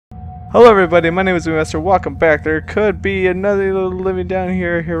Hello everybody, my name is Master. Welcome back. There could be another little living down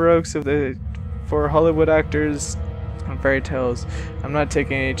here heroics of the for Hollywood actors and fairy tales. I'm not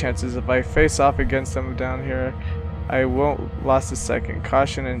taking any chances. If I face off against them down here, I won't last a second.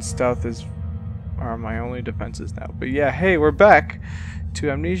 Caution and stealth are my only defenses now. But yeah, hey, we're back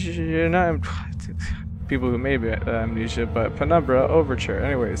to Amnesia. Not people who made Amnesia, but Penumbra Overture.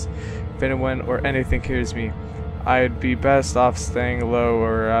 Anyways, if anyone or anything hears me, I'd be best off staying low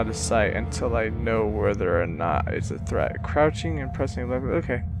or out of sight until I know whether or not it's a threat. Crouching and pressing left.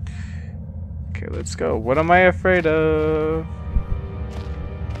 Okay. Okay, let's go. What am I afraid of?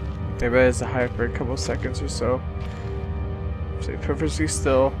 Maybe I have to hide for a couple seconds or so. Stay perfectly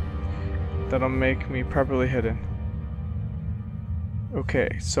still. That'll make me properly hidden.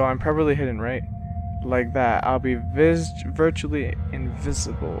 Okay, so I'm properly hidden, right? Like that. I'll be virtually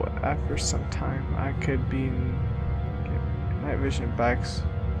invisible after some time. I could be night vision backs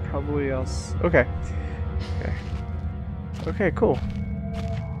probably else. Okay. Okay, cool.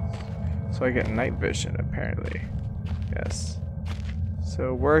 So I get night vision apparently. Yes.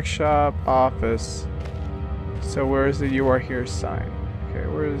 So workshop, office. So where's the you are here sign? Okay,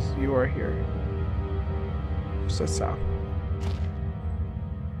 where's you are here? What's that sound?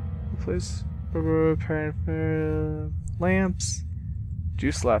 Please. Lamps.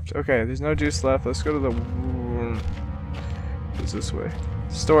 Juice left. Okay, there's no juice left. Let's go to the it's this way.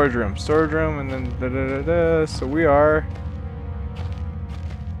 Storage room, and then So we are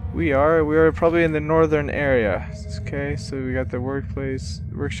probably in the northern area. Okay, so we got the workplace,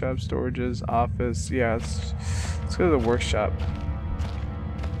 workshop, storages, office. Yeah, let's go to the workshop.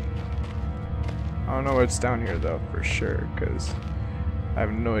 I don't know what's down here though for sure, because I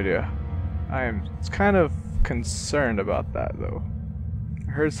have no idea. I am kind of concerned about that though.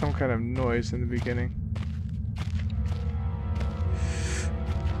 I heard some kind of noise in the beginning.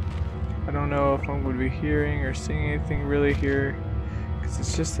 I don't know if I would be hearing or seeing anything really here, because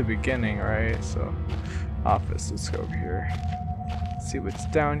it's just the beginning, right? So, office, let's go over here. Let's see what's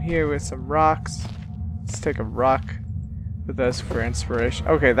down here with some rocks. Let's take a rock with us for inspiration.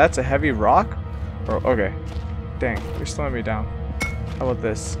 Okay, that's a heavy rock? Or, okay. Dang, you're slowing me down. How about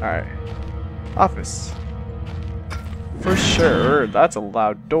this? Alright. Office. For sure, that's a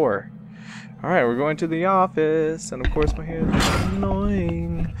loud door. Alright, we're going to the office, and of course my hand is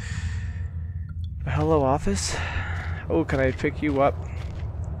annoying. Hello, office? Oh, can I pick you up?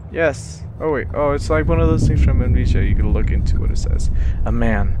 Yes. Oh wait, oh, it's like one of those things from Amnesia. You can look into what it says. A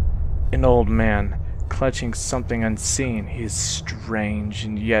man, an old man, clutching something unseen. He is strange,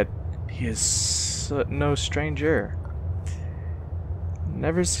 and yet he is no stranger.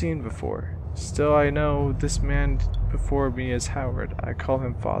 Never seen before. Still, I know this man before me is Howard. I call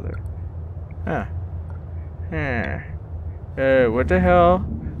him father. Huh. What the hell?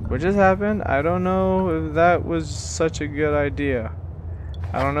 What just happened? I don't know if that was such a good idea.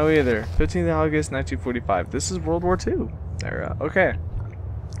 I don't know either. 15th August 1945. This is World War II era. Okay.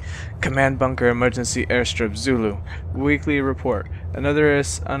 Command bunker emergency airstrip Zulu. Weekly report. Another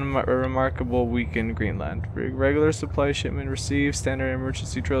unremarkable week in Greenland. Regular supply shipment received. Standard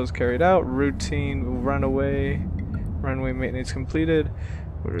emergency drills carried out. Routine runway maintenance completed.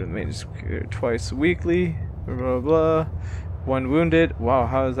 Order maintenance twice weekly. Blah blah blah. One wounded. Wow,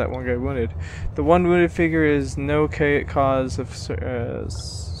 how is that one guy wounded? The one wounded figure is no cause of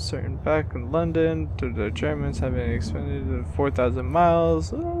certain back in London. The Germans have been expended 4,000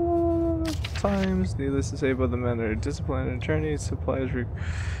 miles times. Needless to say, both the men are disciplined attorneys. Supplies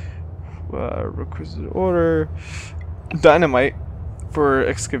requisite order. Dynamite for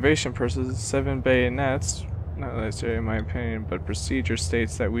excavation purposes. 7 bayonets. Not necessarily in my opinion, but procedure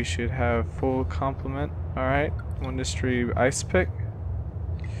states that we should have full complement. Alright. Industry ice pick.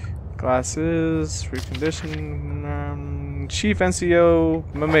 Glasses. Recondition. Chief NCO.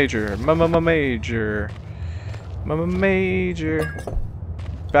 Major.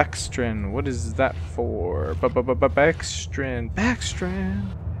 Backstrin. What is that for? Backstrin.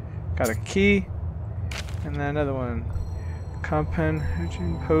 Got a key. And then another one. Compound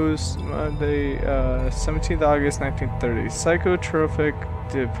Post Monday, 17th August 1930. Psychotropic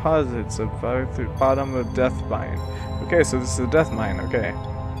deposits above the bottom of death mine. Okay, so this is a death mine. Okay.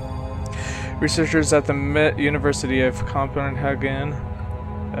 Researchers at the University of Copenhagen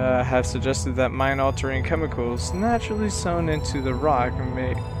have suggested that mine-altering chemicals naturally sewn into the rock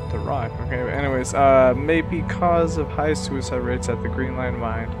may be cause of high suicide rates at the Greenland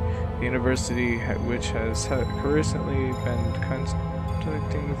mine. The university, which has recently been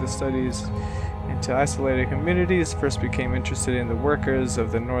conducting the studies into isolated communities, first became interested in the workers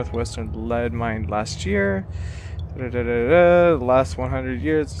of the northwestern lead mine last year. The last 100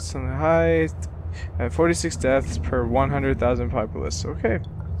 years, something high. 46 deaths per 100,000 populace. Okay,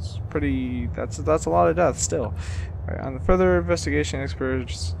 it's pretty. That's a lot of deaths still. Right, on the further investigation,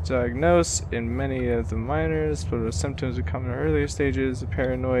 experts diagnose in many of the minors, but the symptoms would come in earlier stages of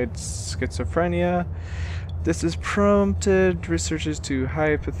paranoid schizophrenia. This has prompted researchers to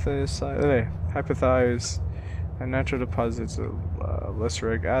hypothesize that natural deposits of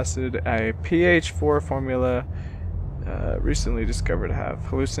lysergic acid, a pH 4 formula recently discovered to have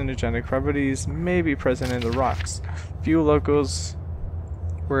hallucinogenic properties, may be present in the rocks. Few locals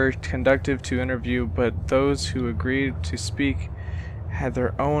were conducive to interview, but those who agreed to speak had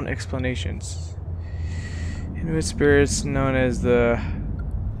their own explanations. Inuit spirits known as the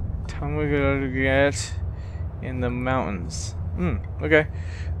Tamagat in the mountains. Okay.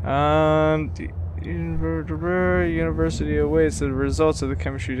 The university awaits the results of the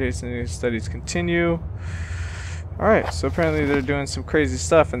chemistry tasting studies continue. Alright, so apparently they're doing some crazy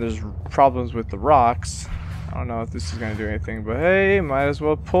stuff and there's problems with the rocks. I don't know if this is going to do anything, but hey, might as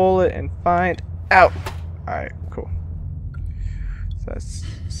well pull it and find out. Alright, cool. So that's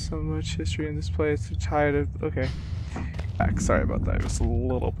so much history in this place. I'm tired of... Okay. Back. Sorry about that. It was a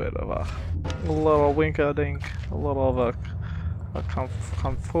little bit of a little wink-a-dink. A little of a little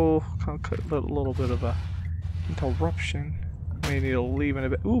bit of a interruption. May need to leave in a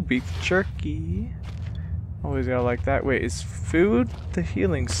bit. Ooh, beef jerky. Always gotta like that. Wait, is food the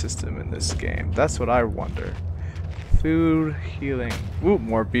healing system in this game? That's what I wonder. Food healing. Ooh,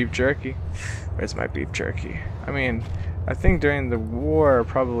 more beef jerky. Where's my beef jerky? I mean, I think during the war,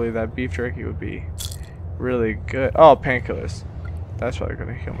 probably that beef jerky would be really good. Oh, painkillers. That's probably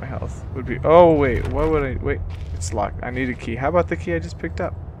gonna heal my health. Would be. Oh wait, what would I? Wait, it's locked. I need a key. How about the key I just picked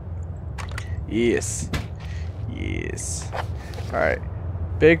up? Yes. Yes. All right.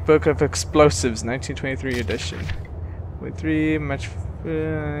 Big Book of Explosives, 1923 edition. With 3 much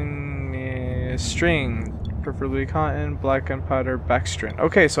string, preferably cotton, black gunpowder, backstring.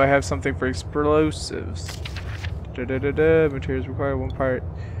 Okay, so I have something for explosives. Materials required 1 part.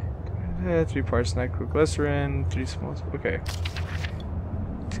 3 parts nitroglycerin, 3 small. Okay.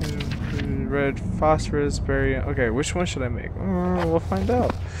 2 red phosphorus, barium. Okay, which one should I make? We'll find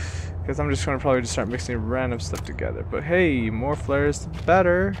out. Because I'm just going to probably just start mixing random stuff together. But hey, more flares the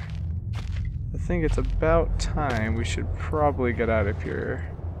better. I think it's about time we should probably get out of here.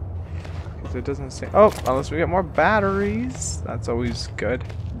 Because it doesn't say... Oh, unless we get more batteries. That's always good.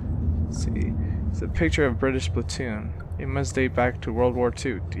 Let's see. It's a picture of British platoon. It must date back to World War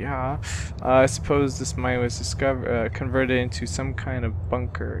II. Yeah. I suppose this mine was converted into some kind of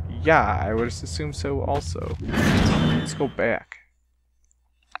bunker. Yeah, I would assume so also. Let's go back.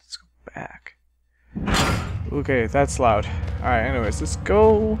 Back. Okay, that's loud. Alright, anyways, let's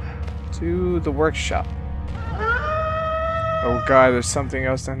go to the workshop. Oh god, there's something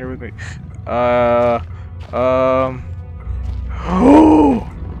else down here with me. Oh,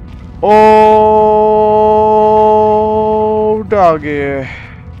 doggy.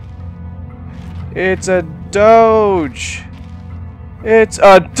 It's a DOGE. It's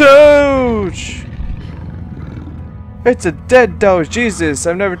a DOGE. It's a dead DOGE. Jesus,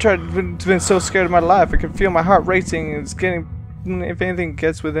 I've never been so scared in my life. I can feel my heart racing. It's getting, if anything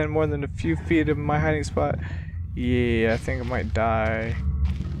gets within more than a few feet of my hiding spot. Yeah, I think I might die.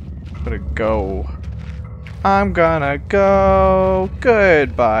 I'm gonna go. I'm gonna go.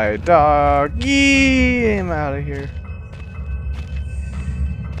 Goodbye, doggy. I'm out of here.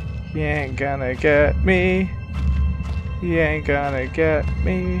 You ain't gonna get me. You ain't gonna get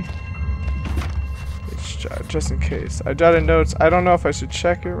me. Just in case. I jotted notes. I don't know if I should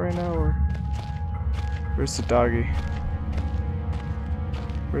check it right now or... Where's the doggy?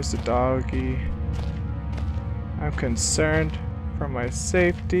 Where's the doggy? I'm concerned for my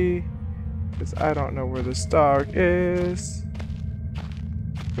safety because I don't know where this dog is.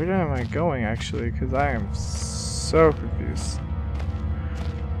 Where am I going actually? Because I am so confused.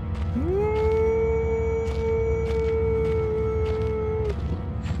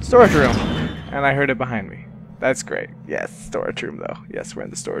 Storage room. And I heard it behind me. That's great. Yes, storage room though. Yes, we're in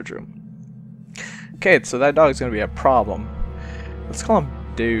the storage room. Okay, so that dog is gonna be a problem. Let's call him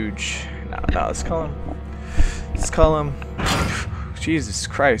DOGE. No, let's call him. Jesus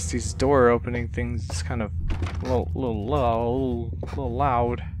Christ, these door opening things is kind of a little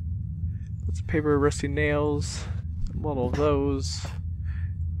loud. Lots of paper, rusty nails, a little of those.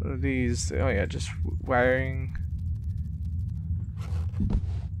 What are these? Oh yeah, just wiring.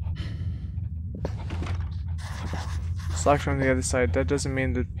 It's locked from the other side. That doesn't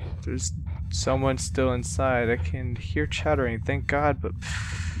mean that there's someone still inside. I can hear chattering, thank God, but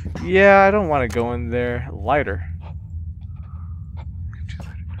yeah, I don't want to go in there. Lighter.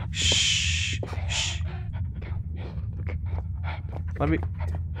 Shh. Shh. Let me.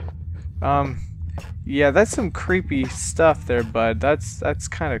 Yeah, that's some creepy stuff there, bud. That's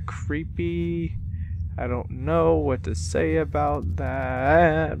kind of creepy. I don't know what to say about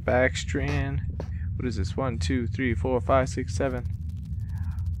that. Backstrand. What is this? 1, 2, 3, 4, 5, 6, 7.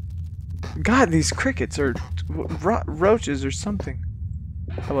 God, these crickets are roaches or something.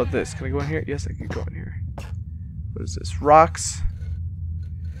 How about this? Can I go in here? Yes, I can go in here. What is this? Rocks.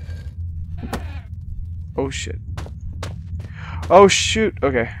 Oh shit. Oh shoot.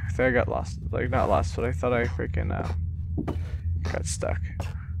 Okay, I think I got lost. Like, not lost, but I thought I freaking got stuck.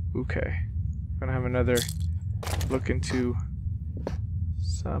 Okay. Gonna have another look into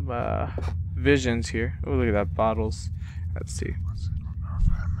some visions here. Oh, look at that, bottles. Let's see.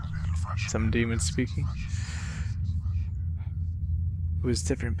 Some demons speaking. It was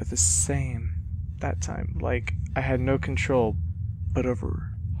different, but the same. That time, like, I had no control, but over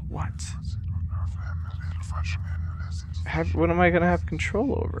what? What am I gonna have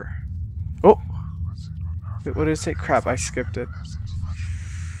control over? Oh! Wait, what did it say? Crap, I skipped it.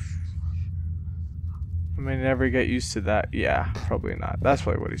 I may never get used to that. Yeah, probably not. That's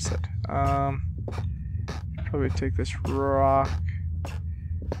probably what he said. Probably take this rock,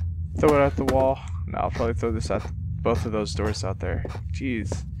 throw it at the wall. No, I'll probably throw this at both of those doors out there.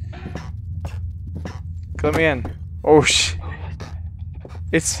 Jeez. Let me in. Oh shit.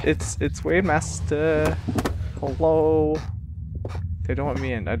 It's Wade Master. Hello. They don't want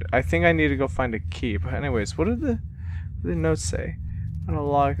me in. I think I need to go find a key. But anyways, what did the notes say?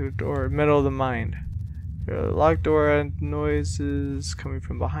 Unlock the door. Middle of the mind. Locked door and noises coming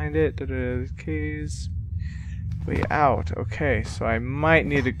from behind it. The keys. Way out. Okay, so I might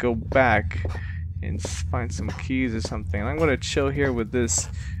need to go back and find some keys or something. I'm gonna chill here with this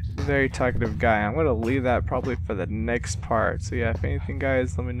very talkative guy. I'm gonna leave that probably for the next part. So yeah, if anything,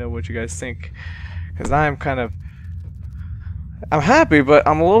 guys, let me know what you guys think, because I'm happy, but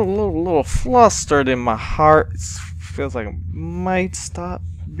I'm a little flustered in my heart. It feels like it might stop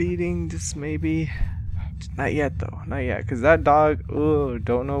beating, just maybe. Not yet though, not yet, because that dog, oh,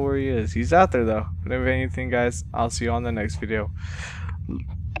 don't know where he is. He's out there though. But if anything, guys, I'll see you on the next video.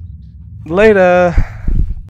 Later.